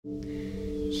I'll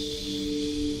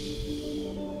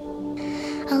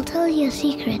tell you a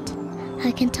secret.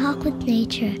 I can talk with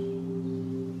nature.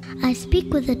 I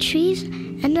speak with the trees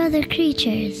and other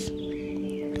creatures.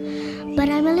 But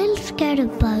I'm a little scared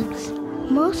of bugs,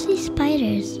 mostly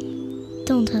spiders.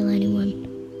 Don't tell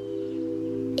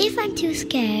anyone. If I'm too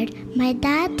scared, my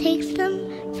dad takes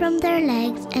them from their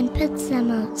legs and puts them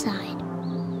outside.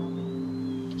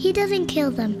 He doesn't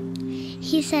kill them.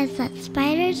 He says that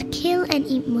spiders kill and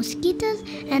eat mosquitoes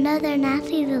and other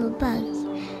nasty little bugs,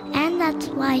 and that's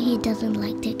why he doesn't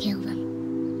like to kill them.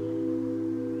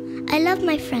 I love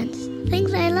my friends.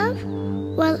 Things I love?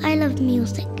 Well, I love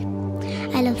music.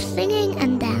 I love singing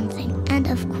and dancing. And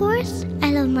of course,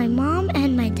 I love my mom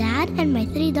and my dad and my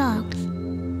 3 dogs.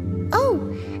 Oh,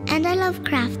 and I love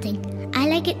crafting. I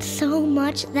like it so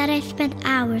much that I spent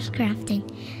hours crafting.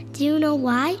 Do you know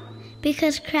why?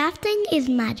 Because crafting is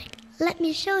magic. Let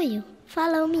me show you.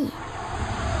 Follow me.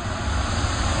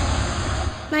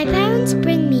 My parents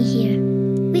bring me here.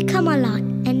 We come a lot,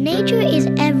 and nature is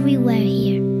everywhere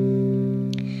here.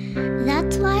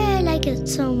 That's why I like it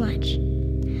so much.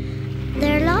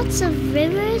 There are lots of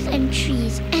rivers and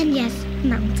trees, and yes,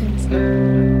 mountains.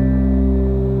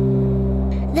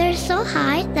 They're so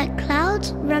high that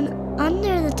clouds run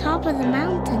under the top of the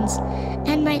mountains,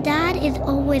 and my dad is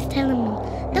always telling me,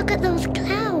 "Look at those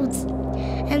clouds."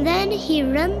 And then he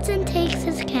runs and takes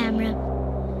his camera.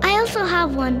 I also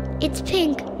have one. It's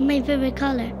pink, my favorite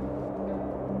color.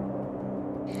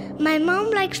 My mom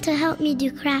likes to help me do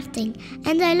crafting,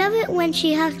 and I love it when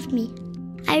she hugs me.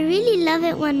 I really love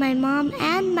it when my mom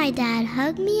and my dad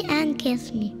hug me and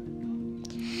kiss me.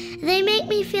 They make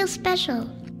me feel special.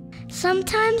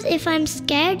 Sometimes if I'm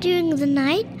scared during the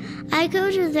night, I go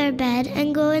to their bed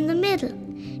and go in the middle,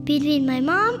 between my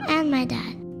mom and my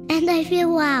dad. And I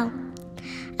feel wow.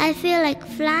 I feel like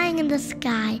flying in the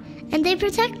sky, and they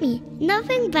protect me.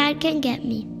 Nothing bad can get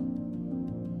me.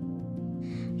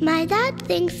 My dad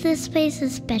thinks this place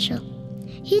is special.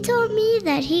 He told me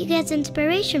that he gets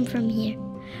inspiration from here,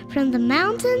 from the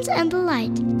mountains and the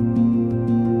light.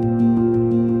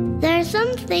 There are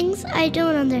some things I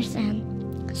don't understand,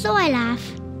 so I laugh.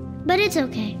 But it's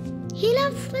okay. He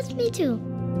laughs with me too.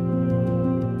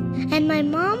 And my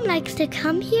mom likes to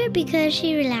come here because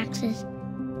she relaxes.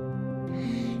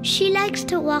 She likes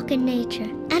to walk in nature,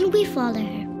 and we follow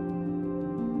her.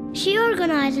 She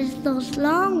organizes those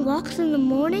long walks in the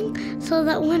morning so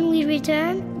that when we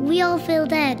return, we all feel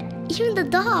dead, even the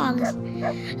dogs.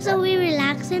 So we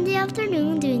relax in the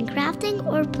afternoon doing crafting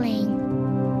or playing.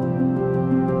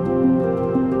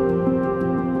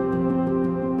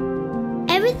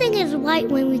 Everything is white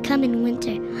when we come in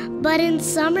winter, but in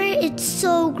summer it's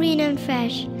so green and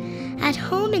fresh. At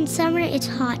home in summer it's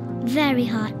hot, very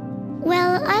hot.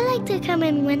 Well, I like to come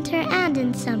in winter and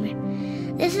in summer.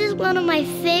 This is one of my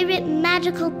favorite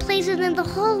magical places in the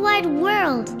whole wide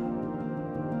world.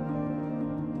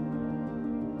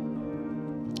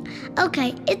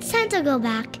 Okay, it's time to go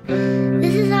back.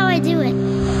 This is how I do it.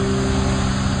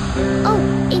 Oh,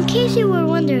 in case you were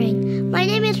wondering, my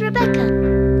name is Rebecca.